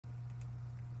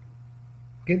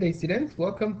Good day, students.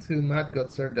 Welcome to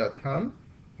math.serve.com.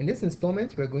 In this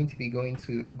installment, we're going to be going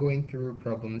through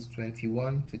problems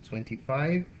 21 to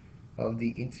 25 of the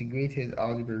Integrated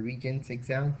Algebra Regents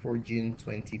exam for June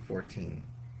 2014.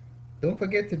 Don't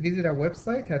forget to visit our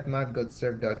website at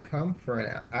math.serve.com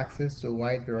for access to a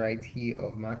wide variety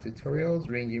of math tutorials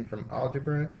ranging from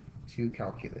algebra to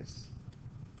calculus.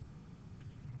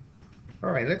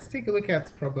 All right, let's take a look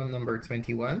at problem number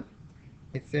 21.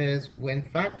 It says, when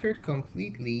factored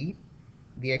completely,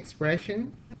 the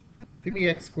expression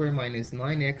 3x squared minus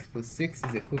 9x plus 6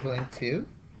 is equivalent to.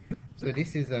 So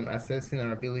this is assessing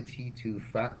our ability to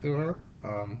factor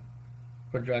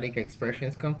quadratic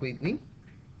expressions completely.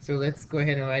 So let's go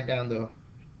ahead and write down the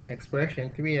expression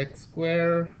 3x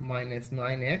squared minus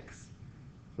 9x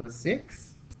plus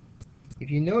 6. If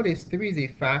you notice, 3 is a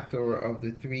factor of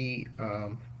the three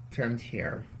terms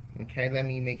here. Okay, let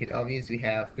me make it obvious. We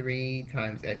have 3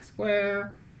 times x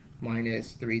squared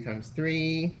minus 3 times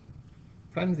 3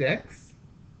 times x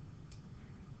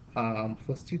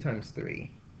plus 2 times 3.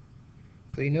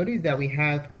 So you notice that we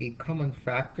have a common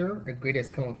factor, a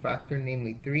greatest common factor,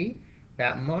 namely 3,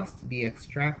 that must be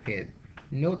extracted.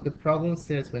 Note the problem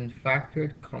says when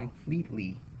factored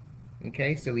completely.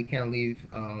 Okay, so we can't leave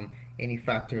any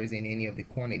factors in any of the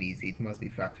quantities. It must be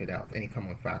factored out, any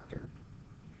common factor.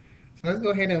 So let's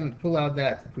go ahead and pull out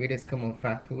that greatest common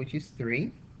factor, which is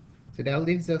 3. So that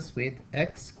leaves us with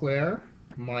x squared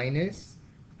minus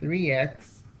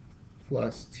 3x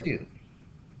plus 2.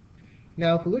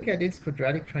 Now, if we look at this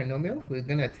quadratic trinomial, we're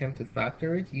going to attempt to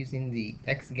factor it using the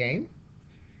x game.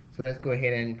 So let's go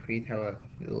ahead and create our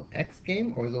little x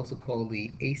game, or it's also called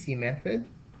the AC method.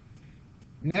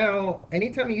 Now,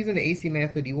 anytime you're using the AC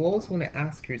method, you also want to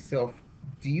ask yourself,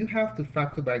 do you have to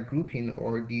factor by grouping,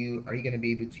 or are you going to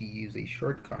be able to use a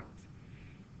shortcut?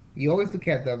 You always look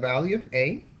at the value of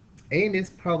a. A in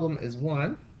this problem is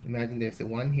 1. Imagine there's a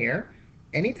 1 here.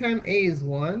 Anytime a is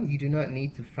 1, you do not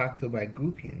need to factor by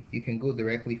grouping. You can go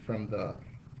directly from the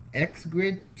x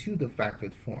grid to the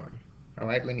factored form. All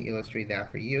right, let me illustrate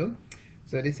that for you.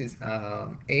 So this is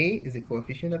a is a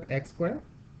coefficient of x squared,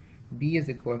 b is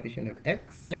a coefficient of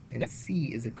x, and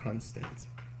c is a constant.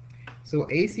 So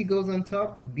AC goes on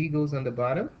top, B goes on the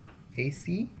bottom,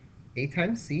 AC, A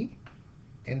times C,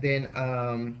 and then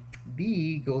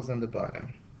B goes on the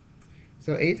bottom.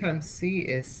 So A times C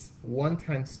is 1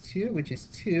 times 2, which is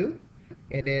 2,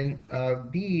 and then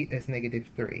B is negative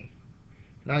 3.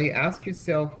 Now you ask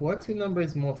yourself, what two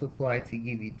numbers multiply to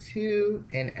give you 2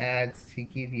 and add to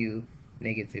give you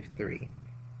negative 3?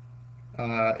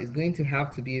 It's going to have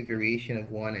to be a variation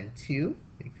of 1 and 2,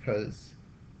 because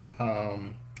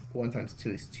 1 times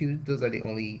 2 is 2. Those are the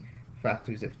only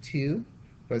factors of 2.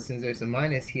 But since there's a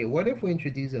minus here, what if we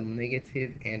introduce a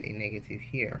negative and a negative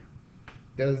here?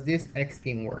 Does this x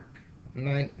game work?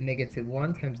 Negative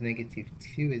 1 times negative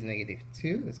 2 is negative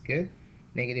 2. That's good.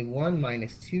 Negative 1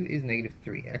 minus 2 is negative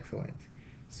 3. Excellent.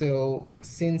 So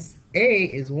since a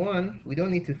is 1, we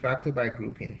don't need to factor by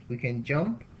grouping. We can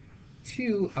jump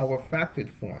to our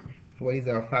factored form. What is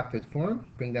our factored form?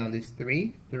 Bring down this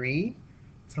 3. 3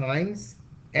 times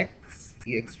x,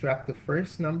 you extract the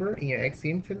first number in your x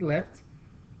game to the left,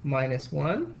 minus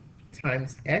 1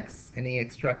 times x, and then you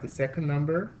extract the second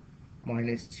number,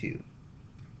 minus 2.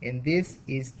 And this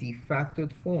is the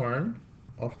factored form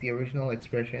of the original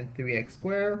expression 3x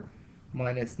squared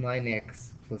minus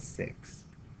 9x plus 6.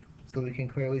 So we can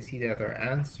clearly see that our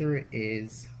answer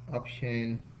is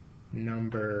option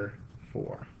number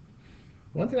 4.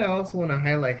 One thing I also want to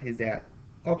highlight is that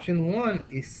option 1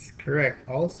 is correct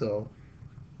also,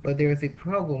 but there is a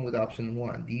problem with option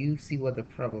 1. Do you see what the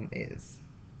problem is?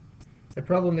 The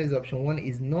problem is option 1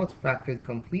 is not factored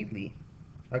completely.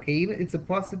 Okay, even it's a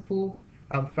possible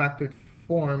factored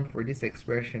form for this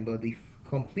expression, but the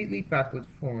completely factored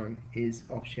form is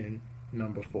option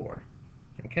number 4.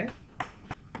 Okay?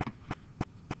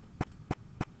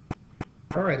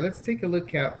 All right, let's take a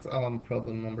look at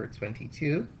problem number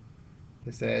 22.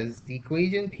 It says the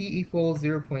equation p equals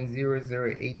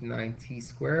 0.0089t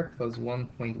squared plus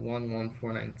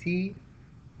 1.1149t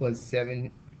plus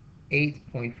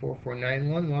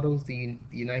 78.4491 models the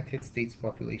United States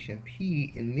population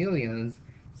p in millions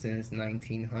since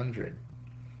 1900.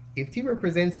 If t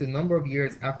represents the number of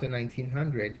years after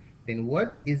 1900, then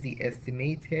what is the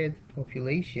estimated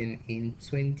population in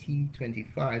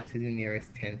 2025 to the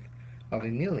nearest tenth of a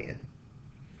million?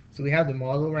 So we have the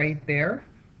model right there.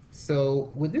 So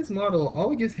with this model, all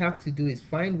we just have to do is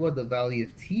find what the value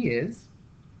of t is,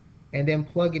 and then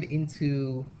plug it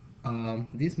into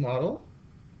this model,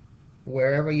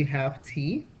 wherever you have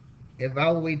t,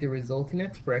 evaluate the resulting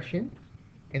expression,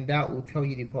 and that will tell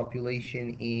you the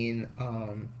population in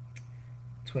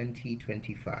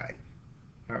 2025.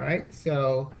 All right,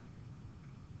 so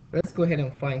let's go ahead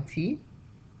and find t.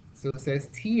 So it says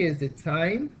t is the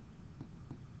time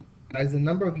as the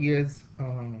number of years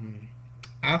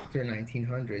after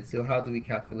 1900. So how do we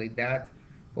calculate that?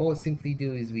 What we'll simply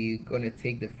do is we're going to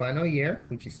take the final year,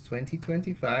 which is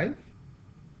 2025,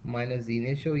 minus the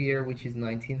initial year, which is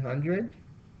 1900,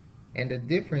 and the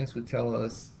difference would tell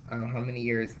us how many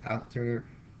years after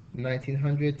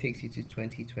 1900 takes you to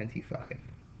 2025.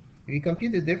 If you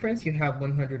compute the difference, you have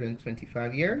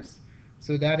 125 years.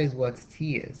 So that is what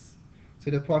t is.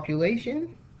 So the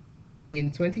population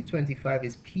in 2025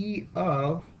 is p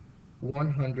of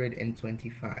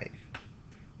 125.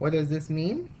 What does this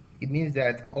mean? It means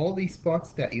that all these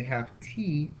spots that you have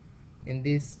t in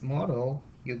this model,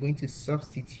 you're going to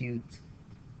substitute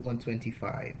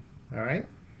 125. All right?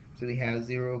 So we have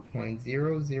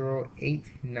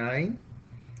 0.0089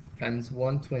 times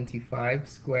 125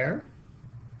 squared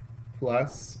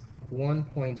plus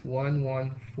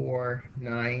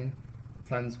 1.1149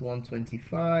 times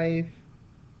 125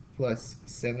 plus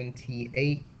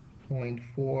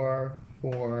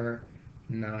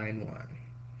 78.4491.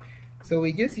 So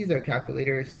we just use our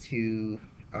calculators to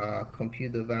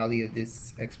compute the value of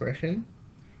this expression.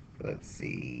 Let's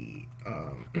see.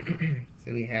 So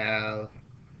we have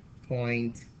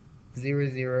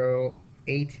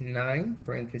 0.0089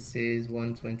 parentheses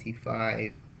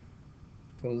 125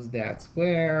 close that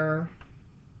square,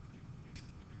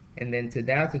 and then to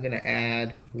that we're going to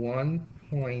add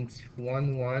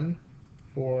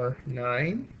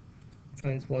 1.1149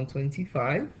 times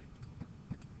 125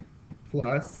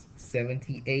 plus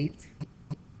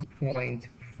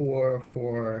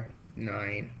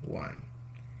 78.4491.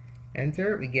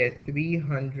 Enter, we get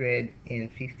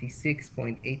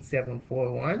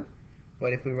 356.8741,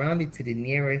 but if we round it to the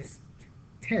nearest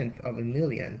tenth of a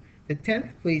million, the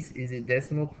 10th place is a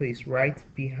decimal place right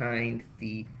behind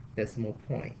the decimal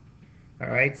point. All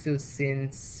right, so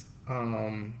since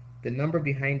the number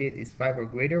behind it is 5 or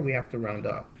greater, we have to round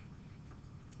up.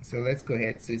 So let's go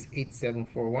ahead. So it's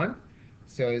 8741.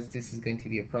 So this is going to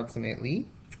be approximately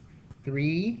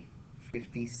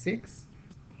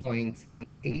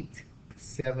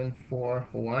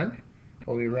 356.8741,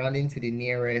 or we round into the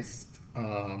nearest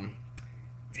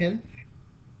tenth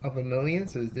of a million.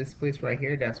 So it's this place right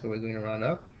here. That's where we're going to round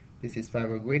up. This is 5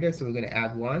 or greater, so we're going to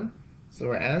add 1. So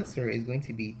our answer is going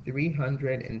to be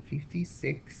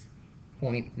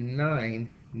 356.9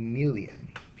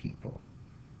 million people.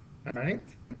 All right.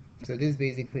 So this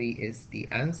basically is the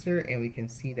answer, and we can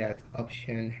see that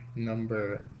option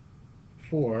number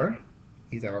 4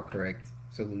 is our correct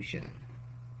solution.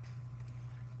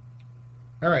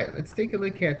 All right, let's take a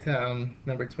look at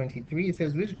number 23. It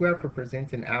says, which graph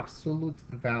represents an absolute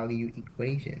value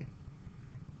equation?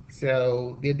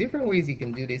 So there are different ways you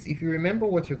can do this. If you remember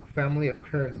what your family of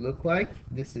curves look like,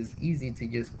 this is easy to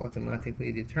just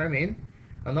automatically determine.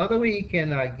 Another way you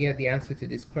can get the answer to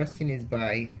this question is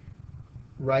by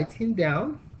writing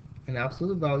down an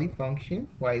absolute value function.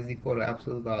 Y is equal to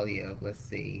absolute value of, let's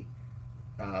say,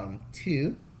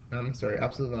 absolute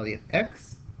value of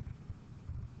x.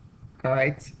 All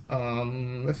right,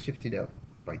 let's shift it up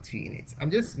by 2 units. I'm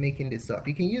just making this up.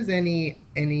 You can use any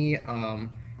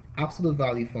absolute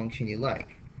value function you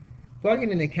like. Plug it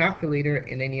in a calculator,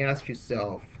 and then you ask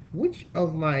yourself, which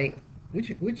of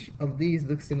these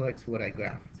looks similar to what I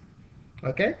graphed?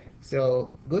 Okay, so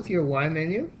go to your Y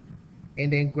menu,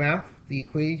 and then graph the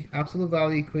equation, absolute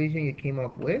value equation you came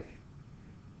up with.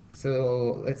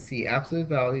 So let's see, absolute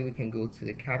value, we can go to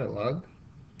the catalog.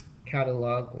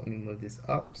 Let me move this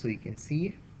up so you can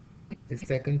see the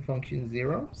second function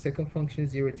 0. Second function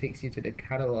 0 takes you to the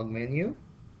catalog menu.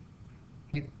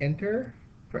 Hit enter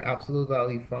for absolute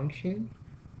value function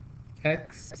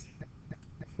x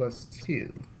plus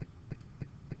 2.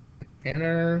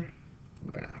 Enter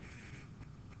graph.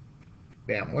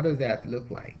 Bam, what does that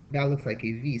look like? That looks like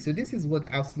a V. So this is what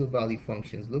absolute value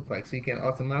functions look like. So you can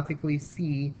automatically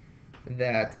see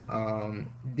that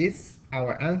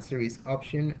our answer is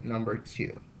option number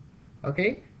 2.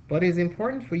 Okay, but it's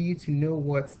important for you to know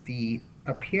what the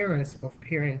appearance of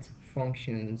parent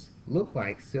functions look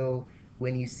like. So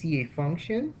when you see a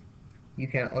function, you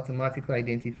can automatically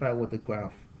identify what the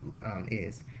graph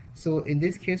is. So in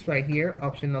this case right here,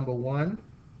 option number 1,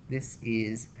 this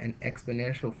is an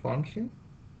exponential function.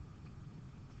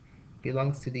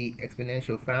 Belongs to the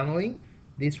exponential family.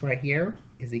 This right here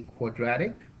is a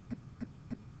quadratic.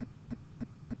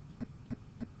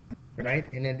 Right?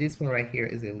 And then this one right here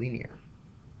is a linear.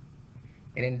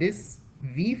 And then this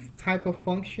V type of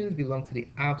functions belong to the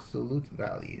absolute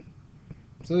value.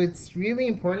 So it's really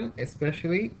important,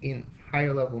 especially in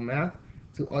higher level math,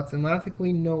 to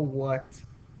automatically know what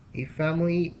a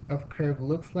family of curve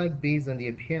looks like based on the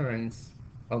appearance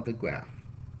of the graph.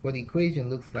 What the equation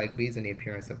looks like based on the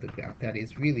appearance of the graph. That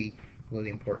is really, really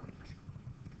important.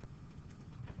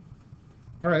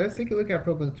 All right, let's take a look at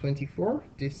problem 24.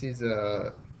 This is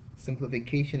a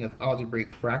simplification of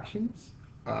algebraic fractions.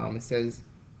 It says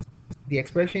the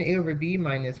expression a over b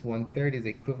minus 1/3 is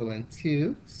equivalent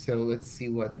to, so let's see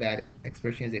what that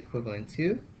expression is equivalent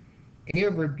to. A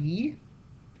over b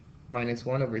minus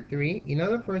 1 over 3. In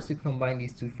order for us to combine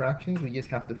these two fractions, we just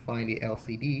have to find the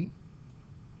LCD.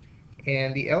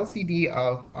 And the LCD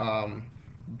of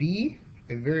b,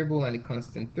 a variable and a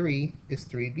constant 3, is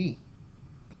 3b.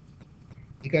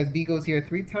 Because b goes here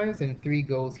 3 times and 3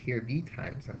 goes here b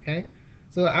times, okay?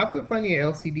 So after finding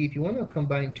your LCD, if you want to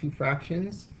combine two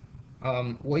fractions,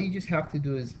 what you just have to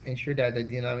do is ensure that the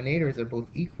denominators are both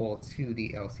equal to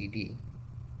the LCD.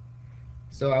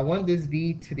 So I want this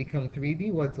b to become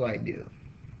 3b. What do?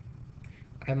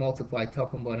 I multiply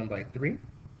top and bottom by 3.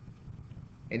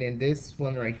 And then this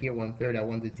one right here, 1/3, I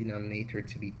want the denominator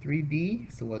to be 3b.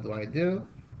 So what do?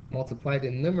 Multiply the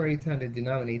numerator and the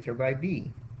denominator by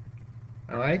b.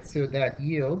 All right, so that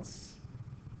yields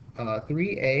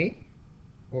 3a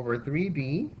over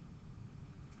 3b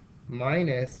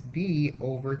minus b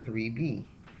over 3b.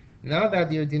 Now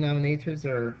that your denominators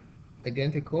are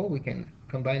identical, we can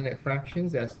combine the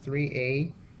fractions as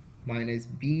 3a minus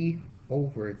b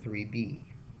over 3b.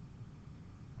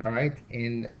 All right,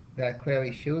 and that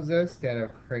clearly shows us that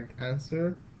our correct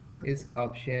answer is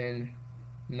option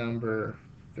number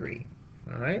 3.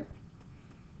 All right.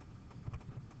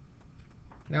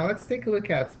 Now let's take a look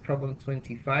at problem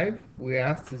 25. We're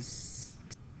asked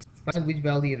to find which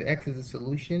value of x is a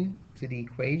solution to the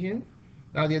equation.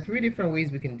 Now there are three different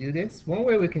ways we can do this. One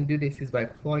way we can do this is by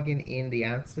plugging in the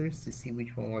answers to see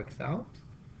which one works out.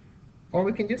 Or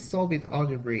we can just solve it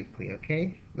algebraically,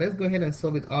 okay? Let's go ahead and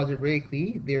solve it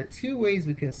algebraically. There are two ways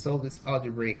we can solve this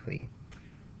algebraically.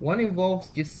 One involves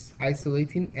just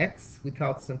isolating x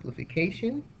without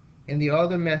simplification, and the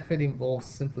other method involves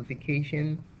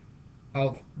simplification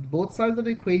of both sides of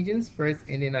the equations first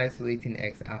and then isolating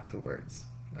x afterwards,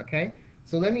 okay?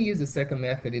 So let me use the second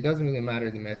method. It doesn't really matter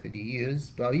the method you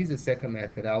use, but I'll use the second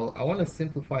method. I want to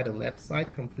simplify the left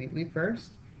side completely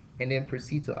first and then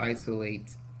proceed to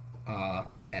isolate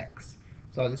x.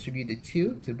 So I'll distribute the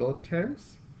 2 to both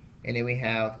terms, and then we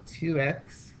have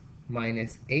 2x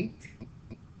minus 8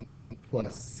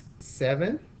 plus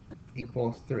 7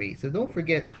 equals 3. So don't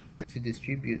forget to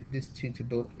distribute this 2 to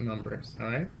both numbers, all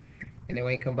right? And then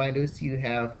when you combine those two, you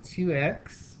have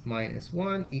 2x minus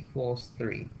 1 equals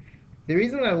 3. The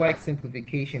reason I like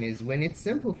simplification is when it's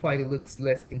simplified, it looks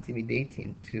less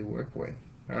intimidating to work with,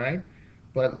 all right?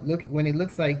 But look, when it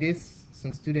looks like this,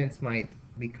 some students might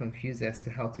be confused as to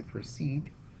how to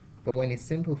proceed. But when it's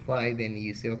simplified, then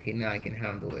you say, okay, now I can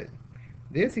handle it.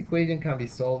 This equation can be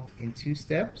solved in 2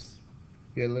 steps.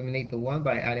 You eliminate the 1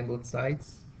 by adding both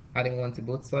sides, adding 1 to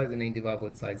both sides, and then divide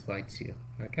both sides by 2,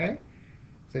 okay?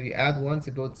 So if you add 1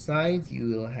 to both sides, you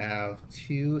will have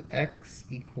 2x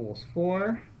equals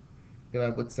 4.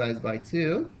 Divide both sides by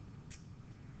 2.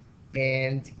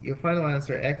 And your final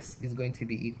answer, x, is going to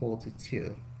be equal to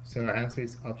 2. So our answer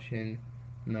is option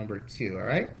number 2, all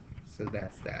right? So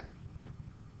that's that.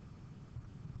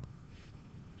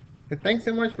 So thanks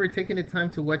so much for taking the time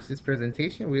to watch this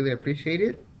presentation. Really appreciate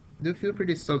it. Do feel free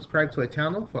to subscribe to our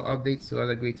channel for updates to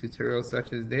other great tutorials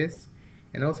such as this.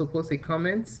 And also post a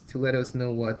comment to let us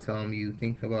know what you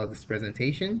think about this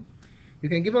presentation. You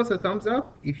can give us a thumbs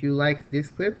up if you like this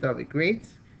clip. That would be great.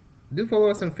 Do follow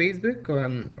us on Facebook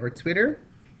or Twitter.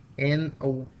 And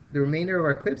the remainder of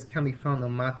our clips can be found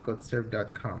on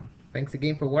math.serve.com. Thanks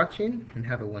again for watching and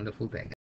have a wonderful day.